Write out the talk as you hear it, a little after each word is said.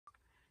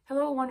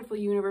Hello, wonderful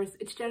universe.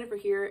 It's Jennifer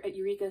here at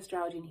Eureka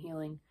Astrology and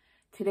Healing.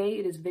 Today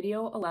it is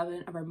video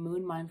 11 of our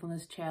Moon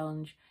Mindfulness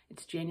Challenge.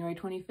 It's January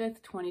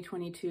 25th,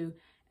 2022,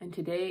 and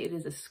today it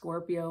is a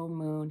Scorpio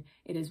moon.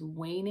 It is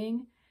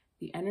waning.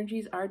 The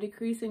energies are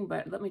decreasing,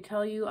 but let me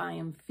tell you, I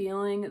am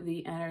feeling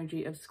the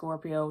energy of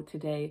Scorpio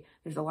today.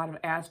 There's a lot of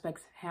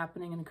aspects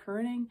happening and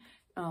occurring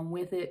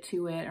with it,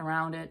 to it,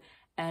 around it,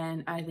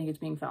 and I think it's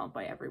being felt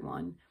by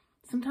everyone.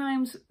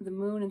 Sometimes the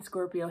moon in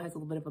Scorpio has a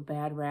little bit of a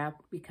bad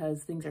rap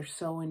because things are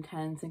so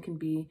intense and can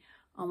be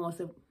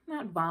almost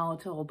not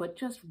volatile, but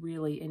just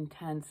really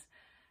intense.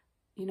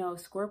 You know,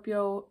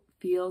 Scorpio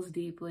feels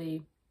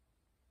deeply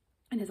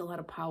and has a lot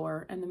of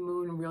power, and the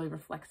moon really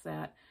reflects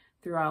that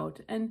throughout.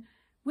 And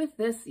with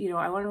this,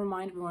 I want to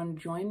remind everyone,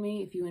 join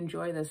me if you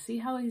enjoy this. See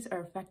how these are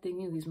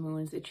affecting you, these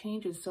moons. It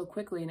changes so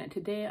quickly, and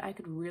today I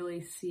could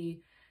really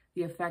see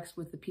the effects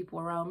with the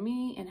people around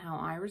me and how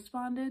I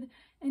responded.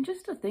 And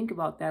just to think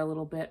about that a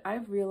little bit,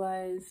 I've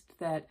realized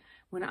that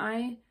when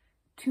I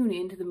tune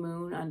into the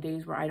moon on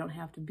days where I don't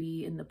have to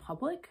be in the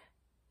public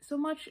so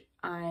much,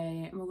 I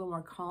am a little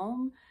more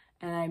calm,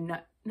 and I'm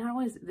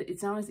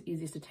it's not always the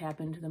easiest to tap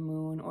into the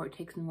moon, or it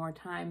takes me more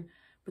time.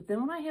 But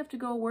then when I have to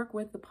go work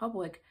with the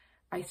public,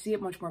 I see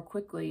it much more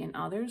quickly in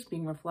others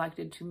being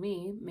reflected to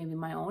me, maybe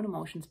my own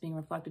emotions being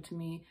reflected to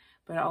me,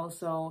 but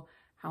also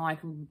how I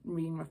can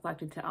being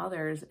reflected to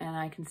others, and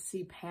I can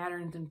see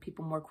patterns in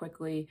people more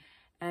quickly.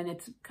 And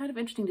it's kind of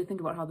interesting to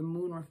think about how the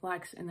moon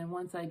reflects, and then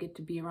once I get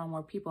to be around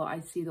more people, I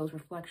see those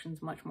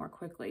reflections much more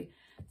quickly.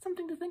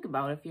 Something to think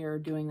about if you're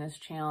doing this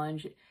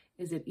challenge.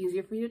 Is it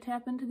easier for you to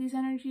tap into these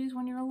energies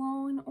when you're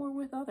alone or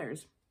with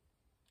others?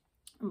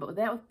 But with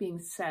that being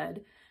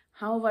said,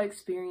 how have I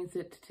experienced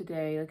it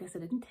today? Like I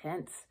said,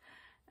 intense.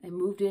 The moon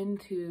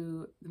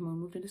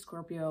moved into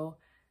Scorpio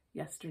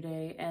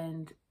yesterday,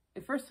 and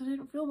at first I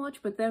didn't feel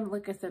much, but then,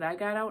 like I said, I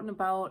got out and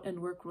about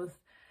and worked with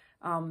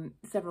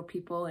several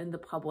people in the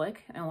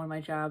public, and one of my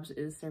jobs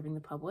is serving the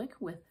public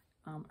with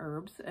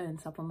herbs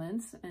and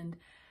supplements. And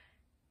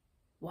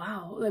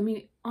wow, I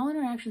mean, all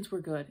interactions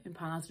were good and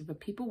positive, but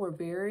people were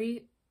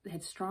they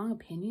had strong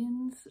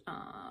opinions.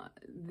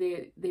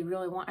 They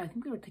really I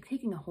think they were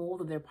taking a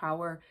hold of their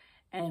power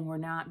and were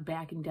not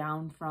backing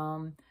down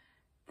from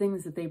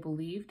things that they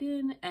believed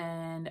in,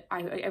 and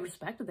I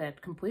respected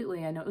that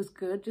completely. I know it was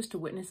good just to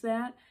witness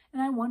that,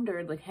 and I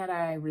wondered, like, had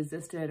I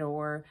resisted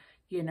or,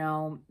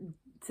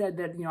 said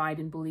that, I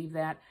didn't believe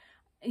that,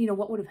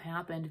 what would have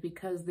happened?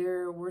 Because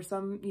there were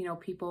some,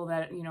 people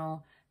that,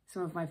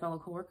 some of my fellow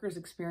coworkers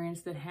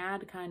experienced that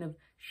had kind of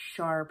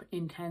sharp,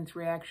 intense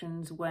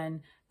reactions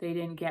when they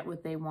didn't get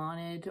what they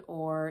wanted,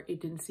 or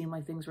it didn't seem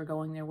like things were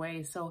going their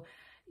way. So,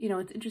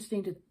 it's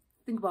interesting to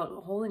think about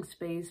holding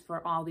space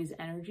for all these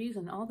energies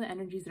and all the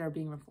energies that are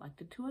being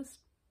reflected to us.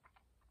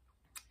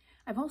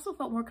 I've also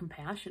felt more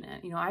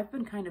compassionate. I've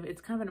been it's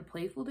kind of been a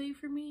playful day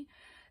for me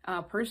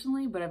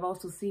personally, but I've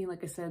also seen,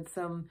 like I said,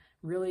 some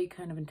really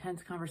kind of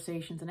intense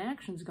conversations and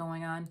actions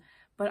going on.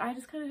 But I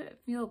just kind of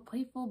feel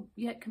playful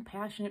yet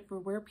compassionate for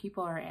where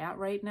people are at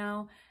right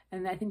now.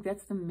 And I think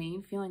that's the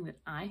main feeling that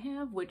I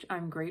have, which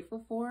I'm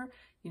grateful for.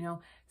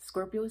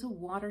 Scorpio is a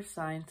water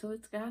sign, so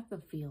it's got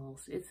the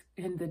feels. It's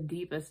in the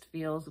deepest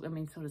feels. I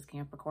mean, so does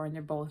Capricorn.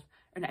 They're both,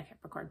 or not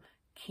Capricorn,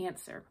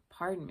 Cancer,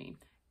 pardon me.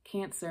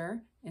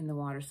 Cancer in the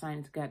water sign,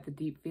 it's got the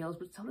deep feels,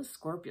 but so does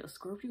Scorpio.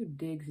 Scorpio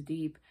digs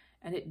deep,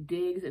 and it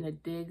digs and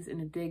it digs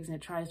and it digs, and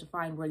it tries to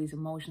find where these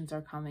emotions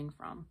are coming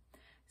from.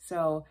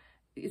 So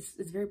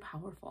it's very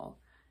powerful.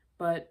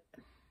 But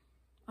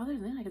other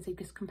than that, I could say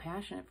just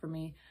compassionate for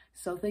me.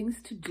 So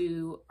things to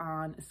do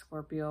on a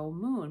Scorpio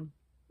moon.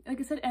 Like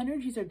I said,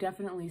 energies are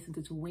definitely, since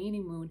it's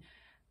waning moon,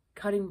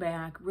 cutting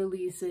back,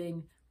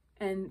 releasing,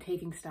 and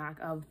taking stock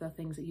of the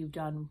things that you've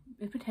done,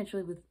 and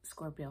potentially with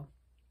Scorpio.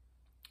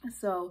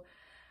 So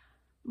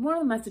one of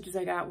the messages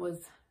I got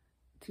was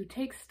to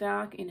take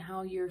stock in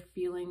how your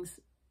feelings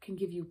can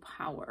give you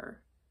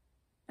power.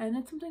 And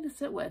it's something to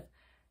sit with.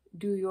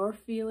 Do your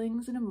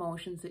feelings and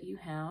emotions that you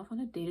have on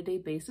a day-to-day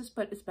basis,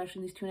 but especially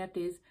in these 2.5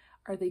 days,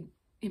 are they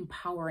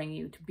empowering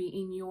you to be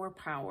in your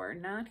power,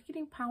 not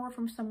getting power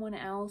from someone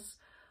else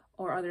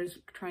or others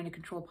trying to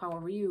control power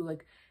over you,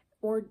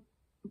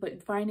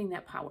 but finding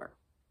that power.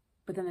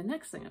 But then the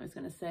next thing I was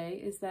going to say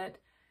is that,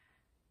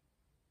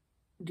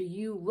 do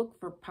you look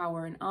for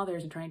power in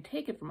others and try and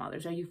take it from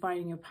others? Are you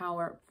finding your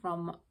power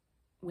from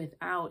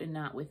without and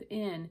not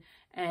within?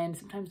 And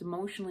sometimes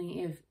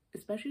emotionally,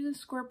 especially the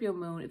Scorpio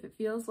moon, if it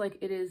feels like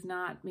it is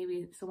not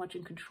maybe so much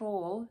in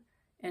control,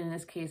 and in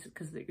this case,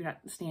 because you're not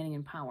standing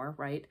in power,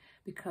 right?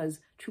 Because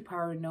true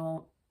power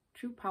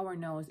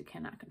knows it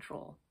cannot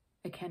control.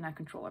 It cannot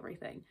control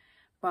everything.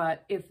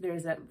 But if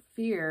there's that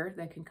fear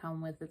that can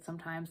come with it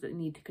sometimes, that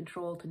need to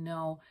control, to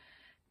know,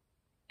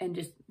 and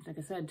just, like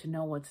I said, to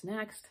know what's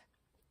next,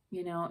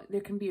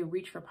 there can be a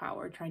reach for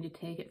power, trying to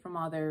take it from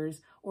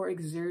others or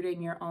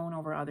exerting your own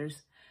over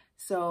others.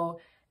 So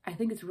I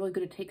think it's really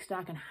good to take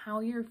stock in how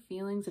your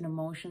feelings and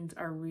emotions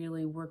are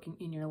really working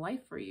in your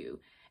life for you.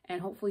 And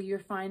hopefully you're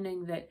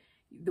finding that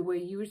the way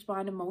you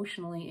respond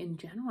emotionally in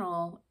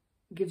general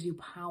gives you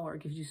power,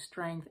 gives you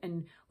strength,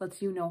 and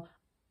lets you know,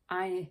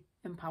 I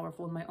am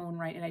powerful in my own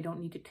right and I don't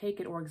need to take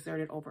it or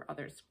exert it over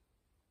others.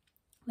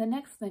 The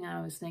next thing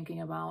I was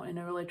thinking about, and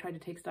I really tried to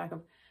take stock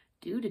of,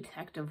 do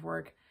detective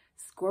work.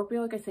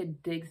 Scorpio, like I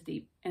said, digs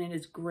deep, and it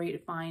is great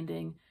at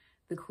finding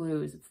the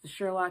clues. It's the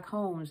Sherlock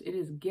Holmes. It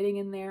is getting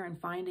in there and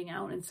finding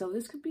out. And so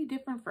this could be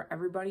different for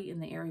everybody in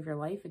the area of your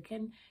life.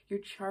 Again, your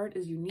chart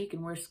is unique,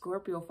 and where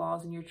Scorpio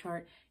falls in your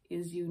chart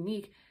is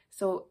unique.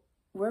 So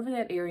wherever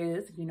that area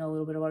is, if you know a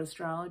little bit about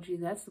astrology,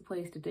 that's the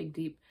place to dig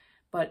deep.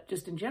 But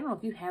just in general,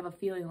 if you have a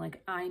feeling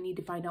like, I need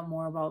to find out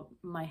more about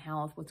my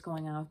health, what's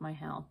going on with my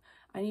health,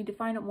 I need to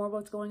find out more about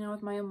what's going on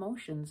with my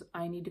emotions,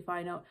 I need to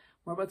find out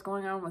more about what's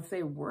going on with,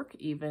 say, work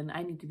even,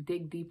 I need to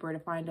dig deeper to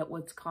find out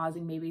what's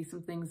causing maybe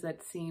some things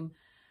that seem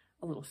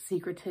a little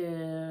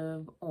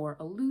secretive or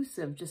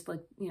elusive, just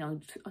like, you know,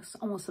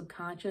 almost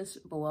subconscious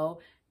below.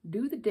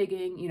 Do the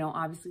digging, you know,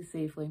 obviously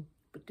safely,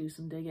 but do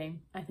some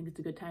digging. I think it's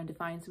a good time to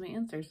find some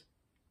answers.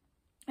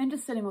 And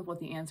just sitting with what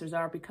the answers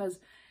are, because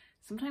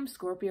sometimes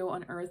Scorpio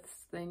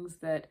unearths things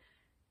that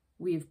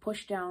we've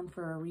pushed down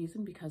for a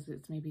reason because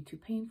it's maybe too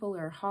painful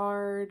or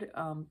hard,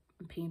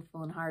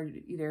 painful and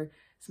hard, either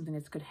something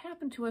that could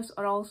happen to us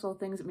or also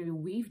things that maybe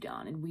we've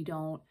done and we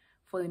don't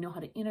fully know how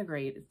to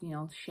integrate, you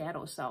know,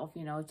 shadow self.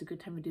 You know, it's a good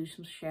time to do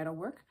some shadow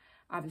work,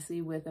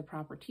 obviously with a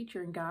proper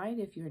teacher and guide.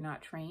 If you're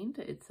not trained,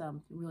 it's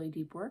really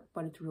deep work,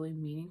 but it's really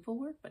meaningful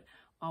work, but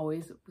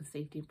always with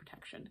safety and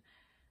protection.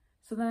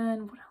 So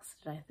then what else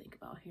did I think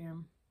about here?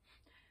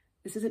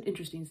 This is an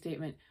interesting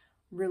statement.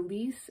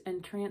 Release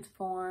and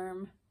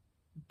transform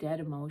dead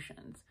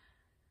emotions.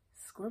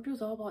 Scorpio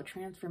is all about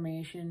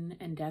transformation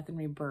and death and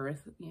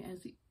rebirth.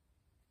 As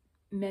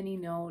many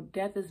know,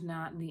 death is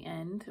not the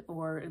end,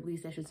 or at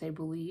least I should say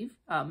believe.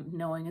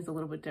 Knowing is a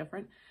little bit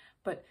different,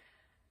 but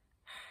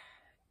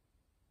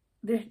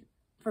there,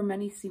 for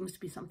many, seems to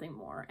be something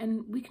more.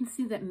 And we can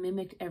see that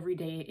mimicked every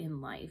day in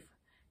life.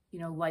 You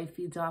know, life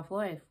feeds off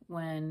life.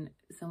 When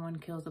someone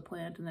kills a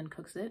plant and then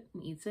cooks it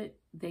and eats it,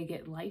 they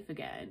get life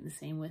again. The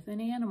same with an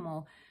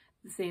animal.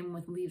 The same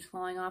with leaves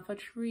falling off a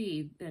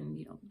tree and,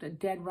 you know, the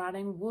dead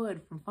rotting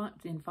wood from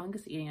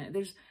fungus eating it.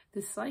 There's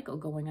this cycle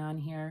going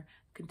on here,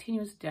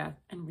 continuous death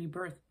and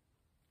rebirth.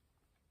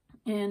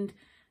 And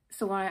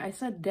so I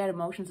said dead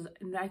emotions,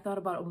 and I thought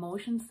about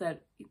emotions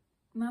that,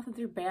 not that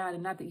they're bad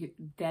and not that you're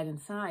dead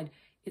inside,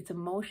 it's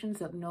emotions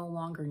that no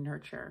longer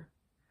nurture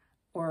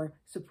or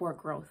support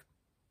growth,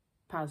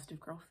 positive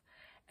growth.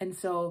 And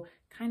so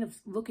kind of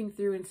looking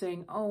through and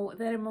saying, oh,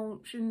 that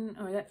emotion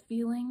or that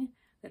feeling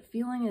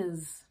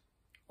is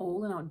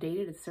old and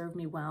outdated. It served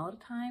me well at a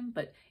time,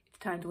 but it's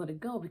time to let it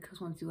go, because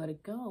once you let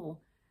it go,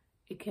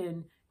 it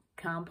can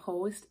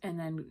compost and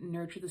then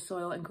nurture the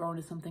soil and grow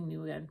into something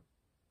new again.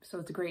 So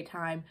it's a great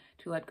time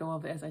to let go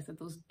of, as I said,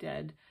 those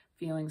dead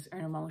feelings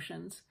and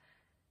emotions.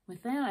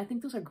 With that, I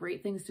think those are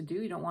great things to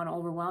do. You don't want to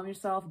overwhelm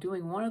yourself.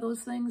 Doing one of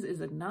those things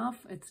is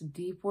enough. It's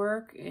deep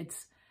work.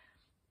 It's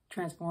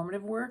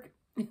transformative work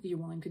if you're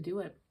willing to do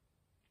it.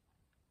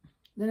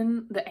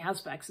 Then the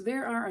aspects.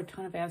 There are a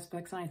ton of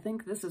aspects, and I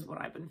think this is what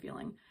I've been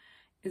feeling,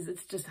 is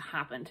it's just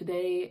happened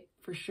today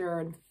for sure.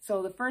 And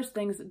so the first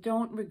things,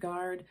 don't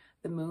regard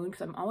the moon,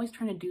 because I'm always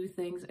trying to do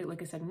things,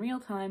 like I said, in real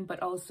time,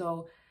 but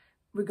also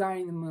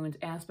regarding the moon's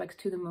aspects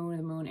to the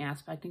moon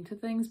aspecting to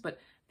things. But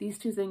these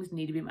two things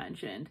need to be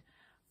mentioned.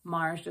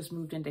 Mars just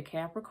moved into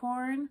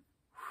Capricorn,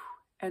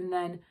 and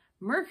then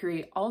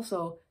Mercury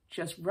also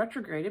just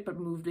retrograded but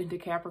moved into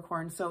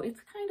Capricorn. So it's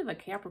kind of a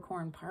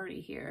Capricorn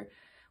party here.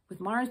 With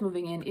Mars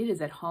moving in, it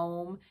is at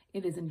home,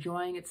 it is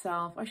enjoying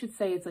itself. I should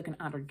say it's like an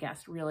honored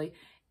guest, really,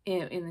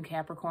 in the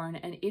Capricorn,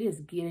 and it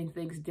is getting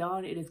things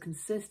done. It is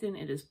consistent,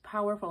 it is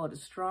powerful, it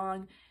is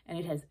strong, and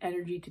it has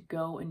energy to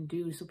go and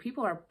do. So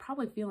people are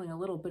probably feeling a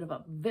little bit of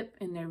a vip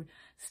in their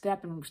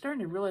step and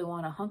starting to really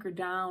want to hunker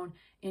down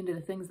into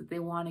the things that they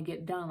want to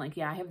get done. Like,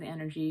 yeah, I have the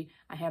energy,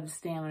 I have the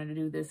stamina to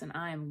do this, and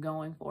I am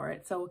going for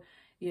it. So,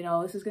 you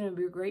know, this is going to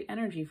be a great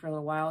energy for a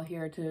little while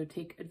here to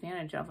take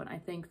advantage of, and I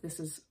think this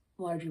is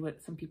largely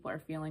what some people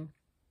are feeling.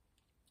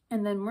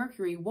 And then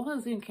Mercury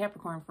was in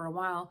Capricorn for a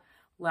while,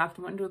 left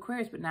and went into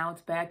Aquarius, but now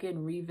it's back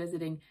in,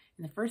 revisiting.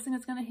 And the first thing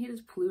it's going to hit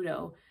is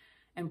Pluto.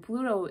 And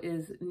Pluto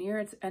is near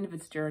its end of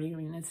its journey. I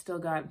mean, it's still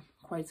got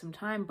quite some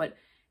time, but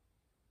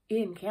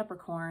in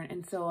Capricorn.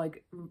 And so,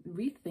 like,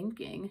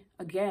 rethinking,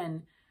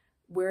 again,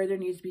 where there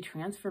needs to be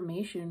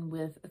transformation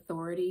with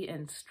authority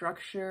and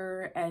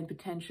structure and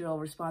potential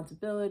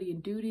responsibility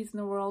and duties in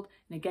the world.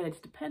 And again, it's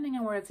depending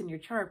on where it's in your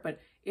chart, but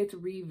it's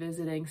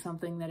revisiting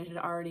something that it had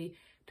already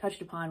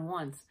touched upon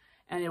once.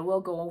 And it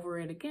will go over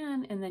it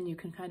again, and then you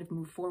can kind of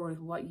move forward with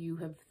what you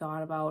have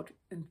thought about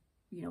and,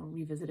 you know,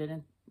 revisited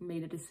and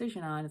made a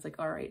decision on. It's like,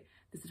 all right,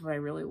 this is what I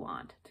really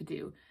want to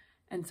do.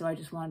 And so I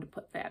just wanted to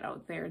put that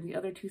out there. The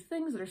other two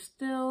things that are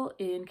still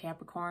in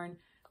Capricorn,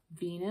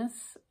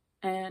 Venus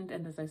and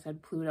as I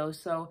said, Pluto.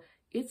 So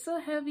it's a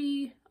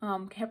heavy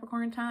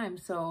Capricorn time.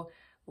 So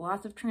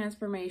lots of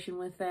transformation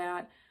with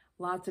that,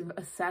 lots of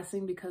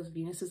assessing, because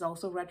Venus is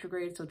also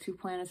retrograde. So two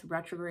planets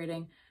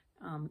retrograding.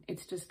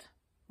 It's just,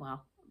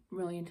 wow,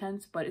 really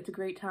intense, but it's a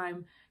great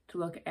time to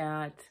look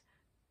at,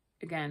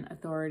 again,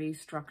 authority,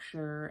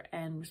 structure,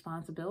 and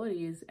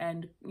responsibilities.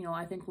 And, you know,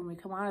 I think when we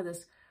come out of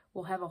this,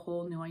 we'll have a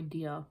whole new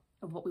idea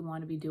of what we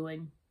want to be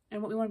doing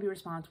and what we want to be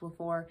responsible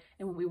for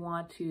and what we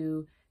want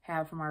to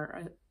have from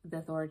the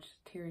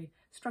authoritarian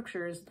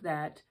structures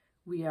that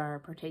we are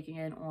partaking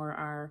in or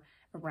are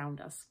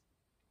around us.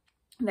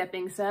 That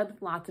being said,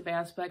 lots of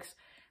aspects.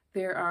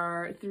 There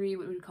are 3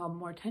 what we would call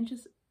more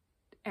tenuous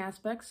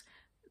aspects.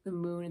 The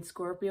moon in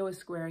Scorpio is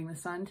squaring the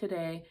sun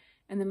today,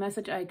 and the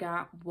message I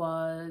got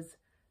was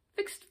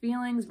fixed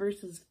feelings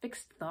versus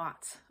fixed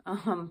thoughts.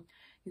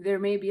 There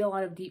may be a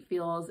lot of deep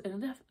feels,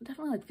 and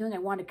definitely like feeling I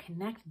want to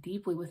connect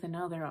deeply with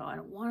another on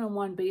a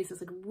one-on-one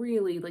basis, like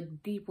really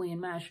like deeply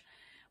enmesh,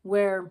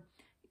 where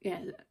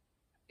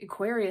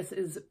Aquarius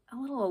is a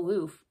little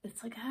aloof.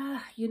 It's like,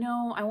 you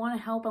know, I want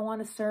to help, I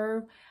want to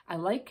serve. I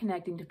like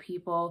connecting to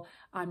people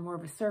on more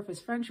of a surface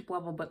friendship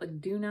level, but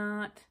like do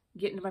not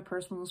get into my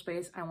personal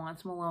space. I want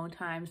some alone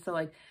time. So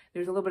like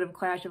there's a little bit of a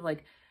clash of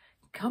like,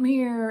 come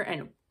here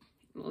and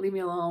leave me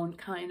alone,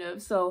 kind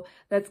of. So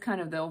that's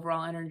kind of the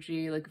overall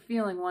energy, like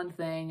feeling one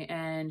thing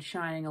and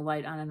shining a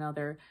light on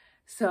another.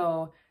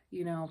 So,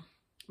 you know,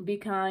 be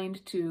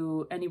kind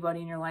to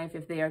anybody in your life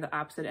if they are the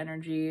opposite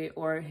energy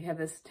or have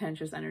this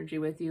tenuous energy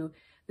with you.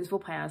 This will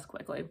pass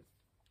quickly.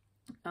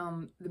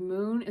 The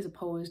moon is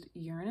opposed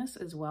Uranus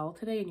as well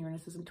today, and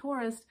Uranus is in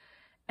Taurus.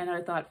 And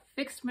I thought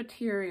fixed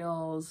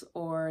materials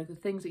or the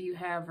things that you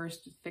have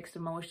versus fixed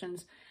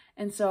emotions.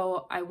 And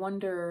so I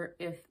wonder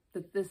if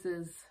this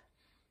is,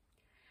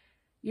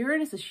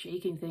 Uranus is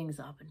shaking things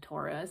up in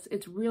Taurus.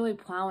 It's really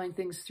plowing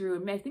things through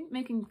and I think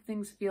making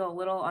things feel a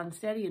little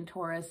unsteady in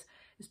Taurus,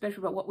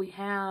 especially about what we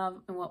have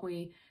and what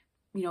we,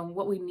 you know,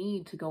 what we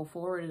need to go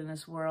forward in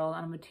this world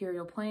on a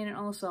material plane, and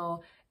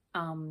also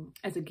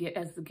as the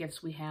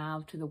gifts we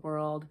have to the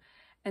world.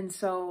 And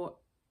so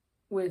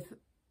with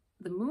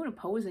the moon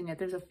opposing it,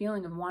 there's a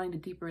feeling of wanting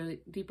to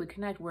deeply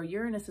connect, where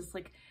Uranus is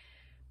like,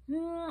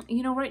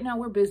 you know, right now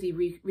we're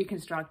busy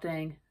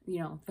reconstructing, you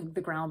know,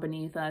 the ground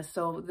beneath us.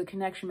 So the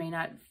connection may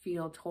not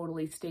feel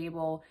totally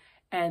stable,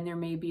 and there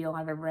may be a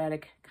lot of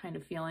erratic kind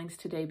of feelings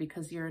today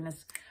because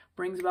Uranus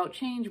brings about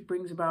change,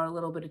 brings about a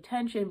little bit of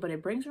tension, but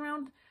it brings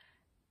around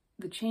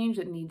the change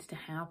that needs to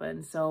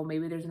happen. So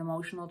maybe there's an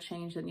emotional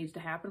change that needs to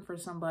happen for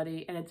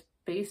somebody, and it's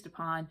based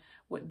upon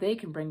what they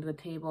can bring to the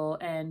table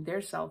and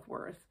their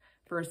self-worth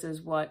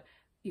versus what,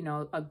 you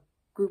know, a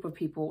group of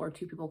people or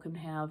 2 people can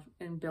have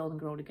and build and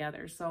grow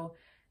together. So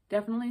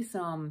definitely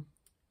some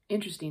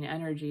interesting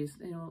energies.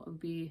 You know, I'll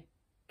be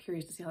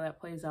curious to see how that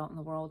plays out in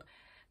the world.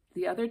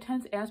 The other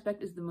tense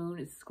aspect is the moon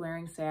is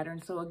squaring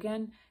Saturn. So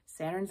again,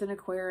 Saturn's in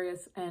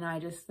Aquarius, and I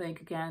just think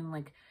again,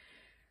 like,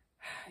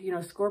 you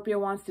know, Scorpio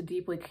wants to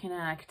deeply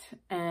connect,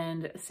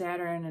 and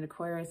Saturn and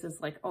Aquarius is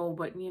like, oh,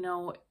 but you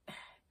know,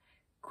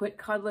 quit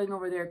cuddling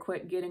over there,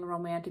 quit getting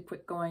romantic,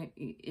 quit going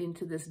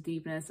into this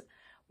deepness.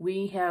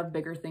 We have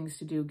bigger things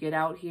to do. Get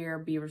out here,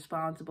 be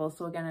responsible.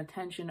 So again, a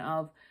tension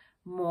of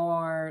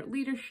more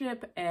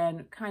leadership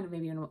and kind of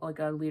maybe even like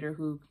a leader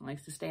who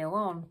likes to stay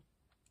alone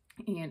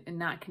and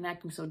not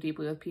connecting so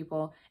deeply with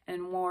people,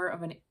 and more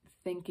of an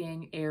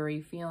thinking,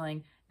 airy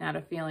feeling, not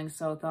a feeling.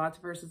 So thoughts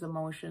versus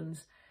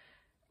emotions,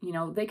 you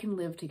know, they can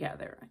live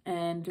together,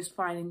 and just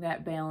finding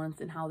that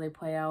balance and how they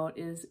play out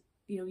is,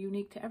 you know,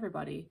 unique to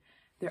everybody.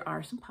 There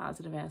are some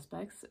positive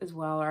aspects as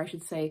well, or I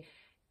should say,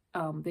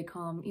 they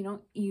call them, you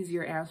know,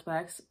 easier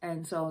aspects.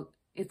 And so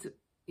it's,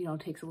 you know,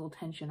 takes a little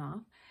tension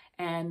off.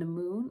 And the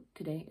moon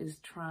today is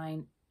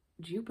trine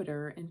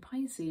Jupiter in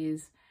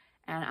Pisces.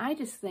 And I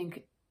just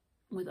think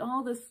with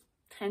all this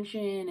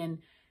tension and,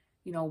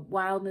 you know,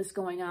 wildness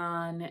going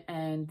on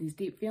and these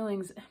deep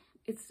feelings,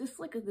 it's just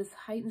like this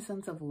heightened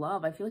sense of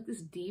love. I feel like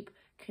this deep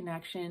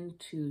connection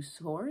to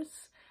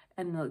source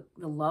and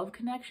the love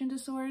connection to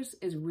source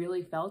is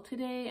really felt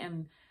today.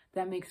 And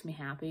that makes me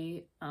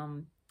happy.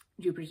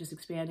 Jupiter's just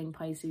expanding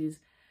Pisces,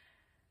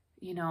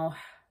 you know,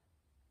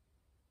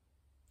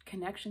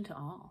 connection to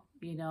all,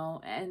 you know,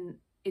 and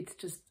it's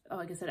just,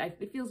 like I said,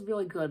 it feels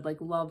really good,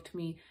 like love to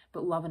me,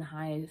 but love in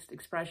highest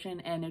expression.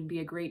 And it'd be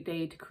a great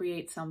day to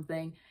create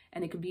something,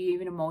 and it could be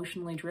even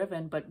emotionally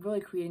driven, but really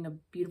creating a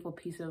beautiful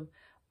piece of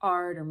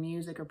art or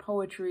music or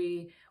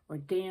poetry or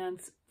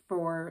dance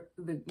for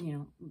the, you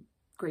know,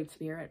 great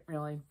spirit,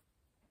 really,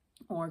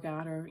 or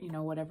God, or, you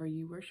know, whatever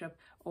you worship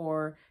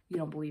or you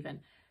don't believe in.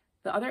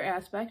 The other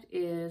aspect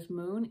is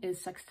moon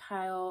is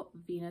sextile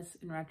Venus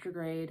in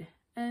retrograde.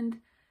 And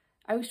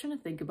I was trying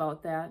to think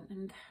about that,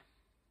 and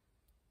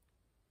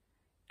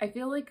I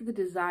feel like the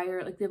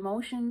desire, like the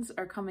emotions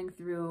are coming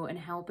through and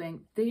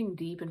helping, digging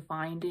deep and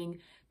finding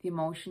the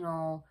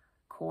emotional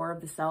core of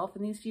the self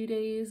in these few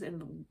days,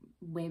 and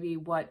maybe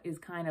what is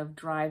kind of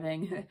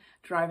driving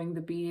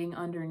the being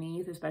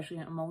underneath, especially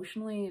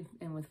emotionally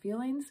and with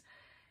feelings.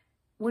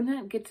 When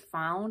that gets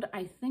found,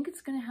 I think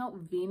it's going to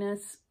help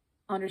Venus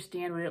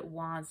understand what it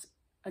wants,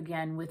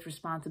 again, with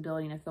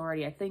responsibility and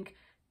authority. I think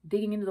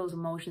digging into those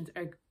emotions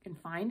and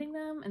finding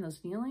them and those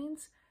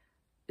feelings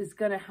is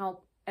going to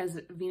help as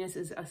Venus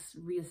is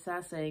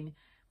reassessing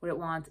what it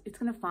wants, it's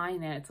going to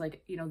find that. It's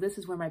like, you know, this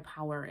is where my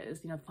power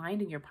is, you know,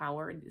 finding your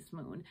power in this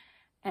moon.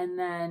 And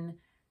then,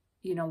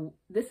 you know,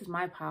 this is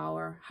my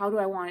power. How do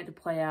I want it to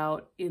play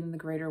out in the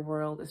greater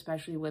world,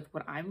 especially with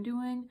what I'm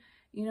doing,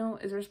 you know,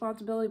 as a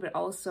responsibility, but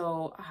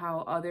also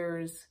how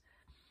others,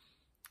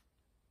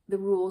 the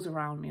rules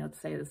around me,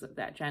 let's say this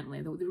that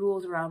gently, the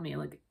rules around me,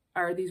 like,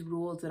 are these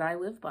rules that I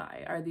live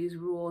by? Are these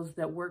rules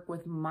that work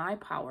with my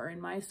power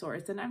and my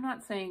source? And I'm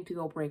not saying to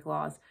go break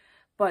laws,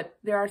 but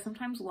there are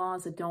sometimes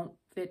laws that don't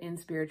fit in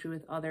spiritually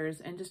with others,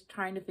 and just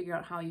trying to figure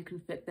out how you can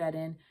fit that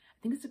in. I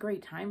think it's a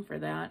great time for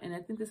that. And I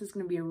think this is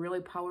going to be a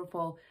really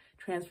powerful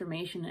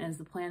transformation as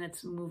the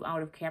planets move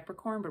out of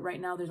Capricorn. But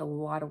right now there's a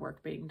lot of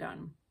work being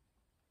done.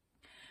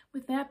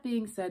 With that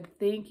being said,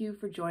 thank you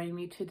for joining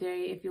me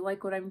today. If you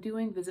like what I'm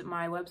doing, visit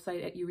my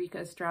website at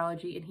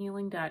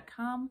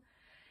eurekastrologyandhealing.com.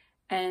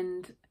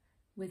 And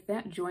with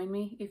that, join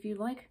me if you'd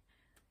like.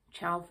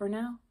 Ciao for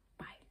now.